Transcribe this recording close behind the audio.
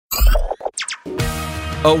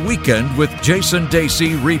A Weekend with Jason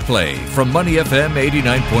Dacey replay from Money FM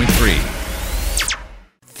 89.3.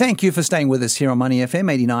 Thank you for staying with us here on Money FM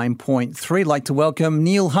 89.3. I'd like to welcome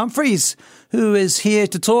Neil Humphreys, who is here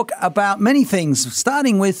to talk about many things,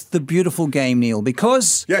 starting with the beautiful game, Neil,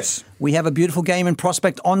 because yes, we have a beautiful game in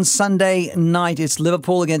prospect on Sunday night. It's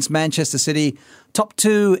Liverpool against Manchester City, top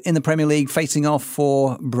two in the Premier League, facing off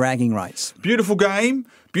for bragging rights. Beautiful game.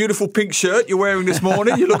 Beautiful pink shirt you're wearing this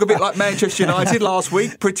morning. You look a bit like Manchester United last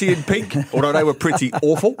week, pretty in pink, although they were pretty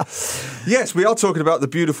awful. Yes, we are talking about the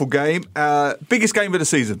beautiful game. Biggest game of the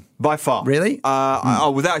season, by far. Really?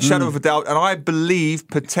 Without a shadow of a doubt. And I believe,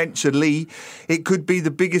 potentially, it could be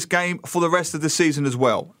the biggest game for the rest of the season as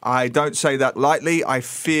well. I don't say that lightly. I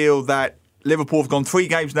feel that Liverpool have gone 3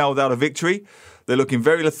 games now without a victory. They're looking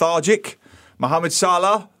very lethargic. Mohamed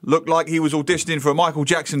Salah looked like he was auditioning for a Michael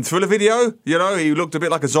Jackson Thriller video. You know, he looked a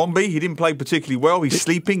bit like a zombie. He didn't play particularly well. He's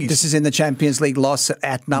sleeping. This is in the Champions League loss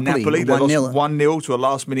at Napoli. They 1-0. lost 1-0 to a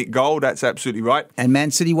last-minute goal. That's absolutely right. And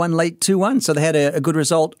Man City won late 2-1, so they had a good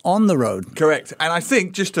result on the road. Correct. And I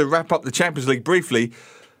think, just to wrap up the Champions League briefly,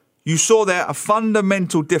 you saw there a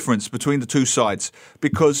fundamental difference between the two sides.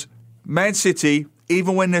 Because Man City,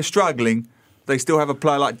 even when they're struggling, they still have a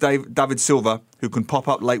player like David Silva who can pop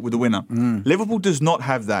up late with the winner. Liverpool does not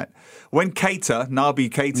have that. When Naby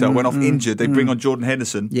Keita went off injured, they bring on Jordan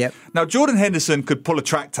Henderson. Yep. Now, Jordan Henderson could pull a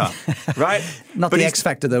tractor, right? Not the X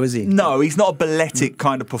factor, though, is he? No, he's not a balletic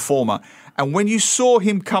kind of performer. And when you saw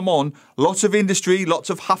him come on, lots of industry, lots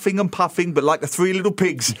of huffing and puffing, but like the 3 little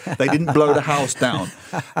pigs, they didn't blow the house down.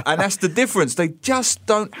 And that's the difference. They just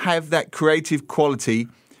don't have that creative quality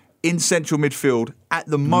in central midfield at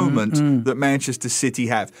the moment that Manchester City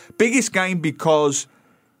have. Biggest game because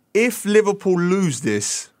if Liverpool lose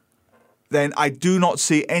this, then I do not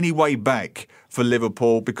see any way back for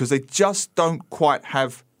Liverpool because they just don't quite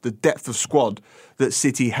have the depth of squad that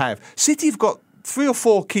City have. City have got 3 or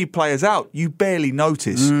 4 key players out. You barely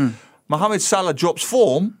notice. Mohamed Salah drops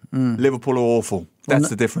form, Liverpool are awful. That's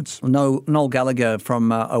the difference. Noel Gallagher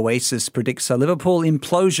from Oasis predicts a Liverpool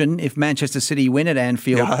implosion if Manchester City win at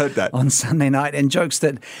Anfield I heard that. on Sunday night, and jokes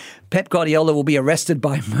that Pep Guardiola will be arrested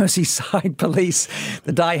by Merseyside police.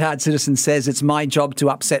 The diehard citizen says it's my job to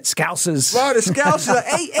upset Scousers. Right, the Scousers.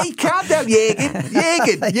 Hey, calm down,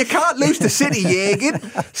 Jürgen. You can't lose to City,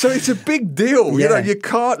 Jürgen. So it's a big deal. Yeah. You know, you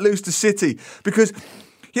can't lose to City because,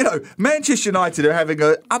 you know, Manchester United are having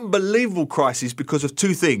an unbelievable crisis because of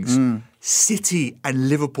 2 things. City and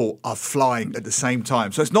Liverpool are flying at the same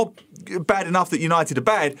time. So it's not bad enough that United are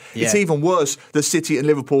bad. Yeah. It's even worse that City and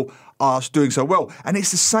Liverpool are doing so well. And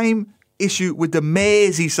it's the same issue with the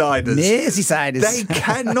Merseysiders. They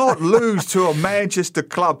cannot lose to a Manchester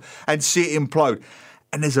club and see it implode.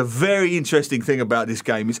 And there's a very interesting thing about this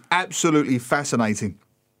game. It's absolutely fascinating.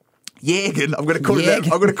 Jürgen, I'm going to call it that.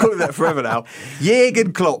 I'm going to call it that forever now.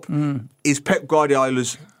 Jürgen Klopp is Pep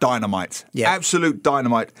Guardiola's dynamite. Yeah. Absolute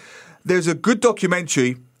dynamite. There's a good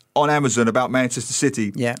documentary on Amazon about Manchester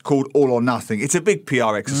City called All or Nothing. It's a big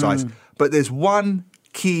PR exercise, but there's one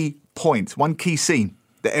key point, one key scene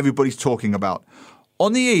that everybody's talking about.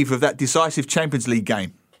 On the eve of that decisive Champions League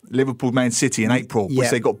game, Liverpool-Man City in April, which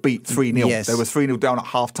they got beat 3-0. Yes. They were 3-0 down at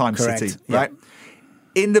half-time, Correct. City, Yeah. right?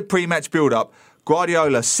 In the pre-match build-up,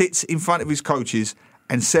 Guardiola sits in front of his coaches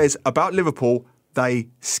and says about Liverpool, they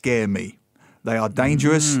scare me. They are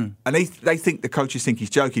dangerous. And they think, the coaches think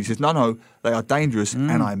he's joking. He says, no, they are dangerous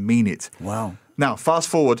and I mean it. Wow. Now, fast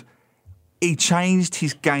forward, he changed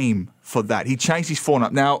his game for that. He changed his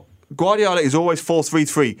format. Now, Guardiola is always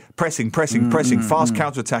 4-3-3, pressing, fast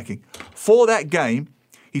counter-attacking. For that game,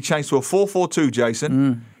 he changed to a 4-4-2,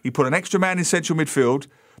 Jason. He put an extra man in central midfield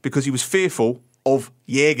because he was fearful of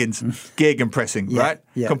Jürgen's gegenpressing, right?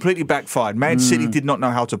 Yeah. Completely backfired. Man City did not know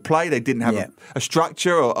how to play. They didn't have a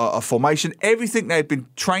structure or a formation. Everything they had been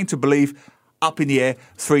trained to believe up in the air,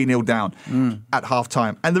 3-0 down at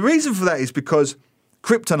half-time. And the reason for that is because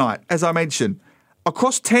kryptonite, as I mentioned,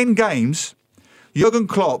 across 10 games, Jurgen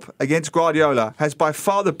Klopp against Guardiola has by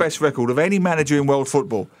far the best record of any manager in world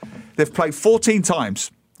football. They've played 14 times,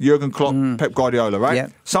 Jurgen Klopp, Pep Guardiola, right? Yeah.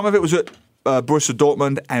 Some of it was at Borussia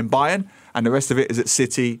Dortmund and Bayern, and the rest of it is at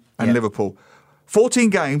City and Liverpool. 14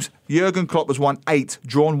 games, Jurgen Klopp has won 8,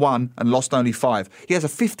 drawn 1, and lost only 5. He has a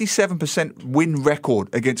 57% win record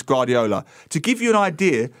against Guardiola. To give you an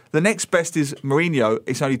idea, the next best is Mourinho.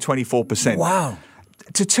 It's only 24%. Wow.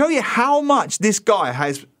 To tell you how much this guy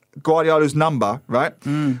has Guardiola's number, right?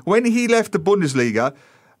 When he left the Bundesliga,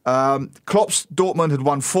 Klopp's Dortmund had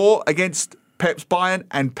won 4 against Pep's Bayern,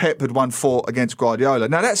 and Pep had won 4 against Guardiola.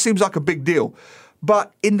 Now, that seems like a big deal.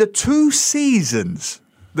 But in the 2 seasons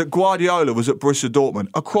that Guardiola was at Borussia Dortmund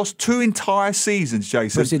across 2 entire seasons,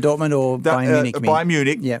 Jason. Borussia Dortmund or Bayern Munich? Bayern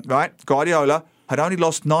Munich, yeah. right? Guardiola had only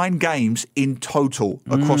lost 9 games in total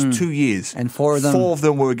across 2 years. And 4 of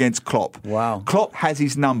them were against Klopp. Wow. Klopp has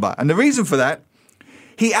his number. And the reason for that,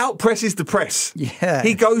 he outpresses the press. Yeah.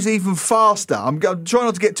 He goes even faster. I'm trying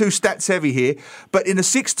not to get too stats heavy here, but in the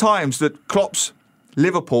 6 times that Klopp's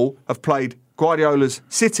Liverpool have played Guardiola's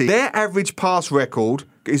City, their average pass record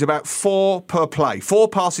is about 4 per play. 4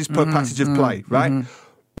 passes per passage of play, right?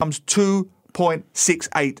 Comes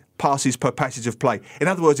 2.68 passes per passage of play. In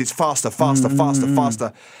other words, it's faster.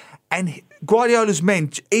 And Guardiola's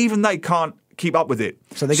men, even they can't keep up with it.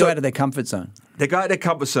 So they go out of their comfort zone. They go out of their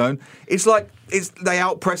comfort zone. It's like they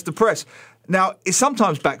outpress the press. Now, it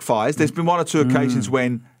sometimes backfires. There's been 1 or 2 occasions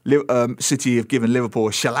when City have given Liverpool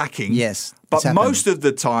a shellacking. Yes. But most of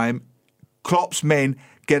the time, Klopp's men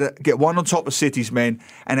get one on top of City's men,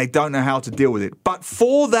 and they don't know how to deal with it. But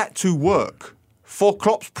for that to work, for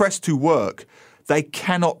Klopp's press to work, they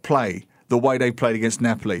cannot play the way they played against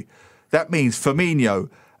Napoli. That means Firmino,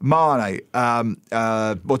 Mane,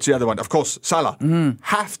 what's the other one? Of course, Salah.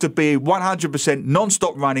 Have to be 100%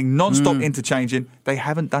 non-stop running, non-stop interchanging. They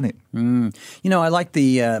haven't done it. You know, I like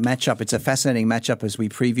the matchup. It's a fascinating matchup as we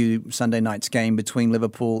preview Sunday night's game between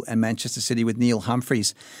Liverpool and Manchester City with Neil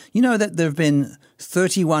Humphreys. You know that there have been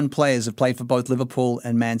 31 players have played for both Liverpool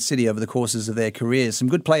and Man City over the courses of their careers. Some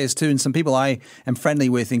good players too, and some people I am friendly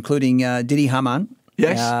with, including Didi Hamann.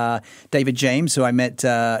 Yes. David James, who I met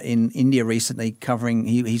in India recently, covering.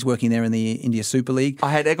 He's working there in the India Super League. I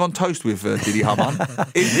had egg on toast with Didi Hamann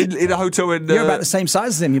in a hotel in. You're about the same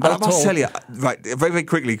size as him. You're both tall. I must tell you, right, very, very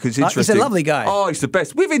quickly, because it's interesting. He's a lovely guy. Oh, he's the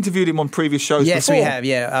best. We've interviewed him on previous shows before. Yes, we have.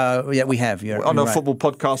 Yeah, we have. On a football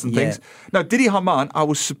podcast and things. No, Didi Hamann, I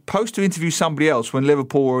was supposed to interview somebody else when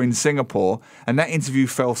Liverpool were in Singapore, and that interview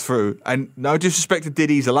fell through. And no disrespect to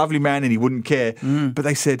Didi, he's a lovely man and he wouldn't care. But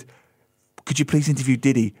they said, could you please interview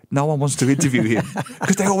Didi? No one wants to interview him.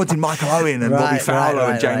 Because they all wanted Michael Owen and Robbie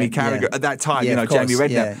Fowler and Jamie Carragher. At that time, Jamie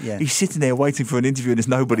Redknapp. He's sitting there waiting for an interview and there's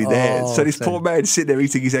nobody there. So this poor man sitting there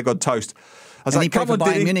eating his egg on toast. I was and like, he played for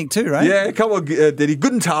Bayern Munich too, right? Yeah, come on, Didi.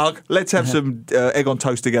 Guten Tag. Let's have some egg on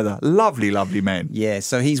toast together. Lovely, lovely man. Yeah,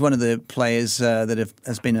 so he's one of the players that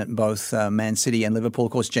has been at both Man City and Liverpool.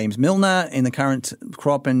 Of course, James Milner in the current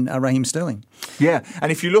crop and Raheem Sterling. Yeah,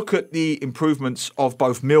 and if you look at the improvements of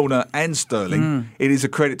both Milner and Sterling, it is a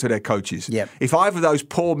credit to their coaches. Yep. If either of those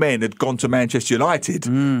poor men had gone to Manchester United,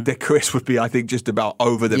 their careers would be, I think, just about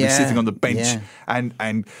over. They'd be sitting on the bench. Yeah.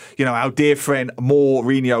 And you know, our dear friend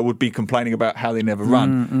Mourinho would be complaining about how they never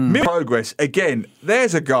run. Progress, again,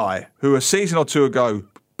 there's a guy who a season or 2 ago,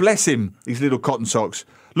 bless him, these little cotton socks,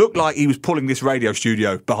 looked like he was pulling this radio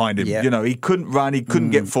studio behind him. Yep. You know, he couldn't run, he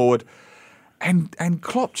couldn't get forward. And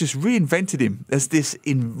Klopp just reinvented him as this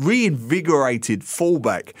reinvigorated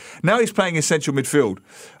fullback. Now he's playing in central midfield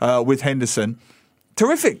with Henderson.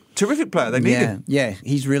 Terrific player. They need him. Yeah,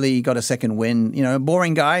 he's really got a second win. You know, a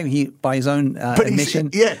boring guy, by his own admission.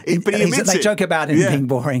 But he admits They it. joke about him being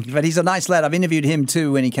boring, but he's a nice lad. I've interviewed him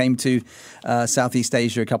too when he came to Southeast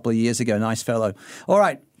Asia a couple of years ago. Nice fellow. All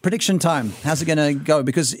right, prediction time. How's it going to go?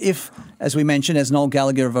 Because if, as we mentioned, as Noel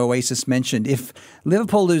Gallagher of Oasis mentioned, if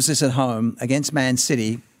Liverpool loses at home against Man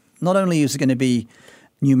City, not only is it going to be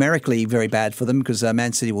numerically very bad for them because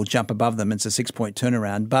Man City will jump above them. It's a 6-point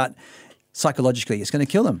turnaround, but psychologically, it's going to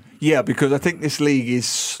kill them. Yeah, because I think this league is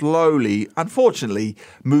slowly, unfortunately,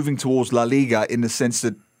 moving towards La Liga in the sense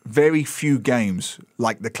that very few games,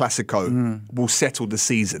 like the Clasico, will settle the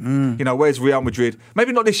season. You know, whereas Real Madrid,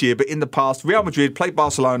 maybe not this year, but in the past, Real Madrid played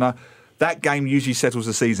Barcelona, that game usually settles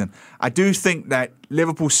the season. I do think that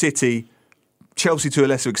Liverpool, City, Chelsea to a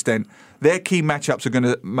lesser extent, their key matchups are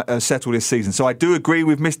going to settle this season. So I do agree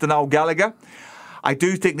with Mr. Noel Gallagher. I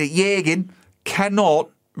do think that Jürgen cannot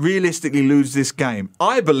realistically lose this game.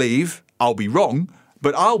 I believe, I'll be wrong,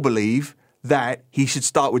 but I'll believe that he should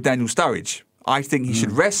start with Daniel Sturridge. I think he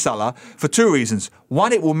should rest Salah for 2 reasons.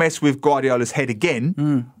 One, it will mess with Guardiola's head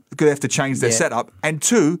again, because they have to change their setup. And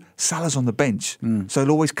 2, Salah's on the bench, so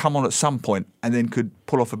he'll always come on at some point and then could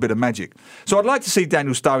pull off a bit of magic. So I'd like to see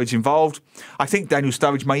Daniel Sturridge involved. I think Daniel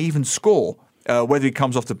Sturridge may even score. Whether he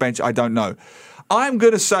comes off the bench, I don't know. I'm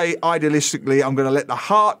going to say, idealistically, I'm going to let the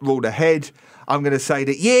heart rule the head. I'm going to say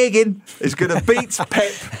that Jürgen is going to beat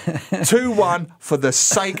Pep 2-1 for the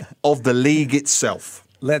sake of the league itself.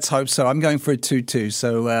 Let's hope so. I'm going for a 2-2,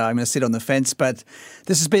 so I'm going to sit on the fence. But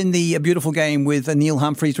this has been the Beautiful Game with Neil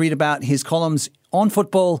Humphreys. Read about his columns on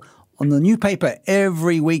football on the new paper.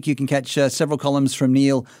 Every week you can catch several columns from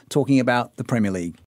Neil talking about the Premier League.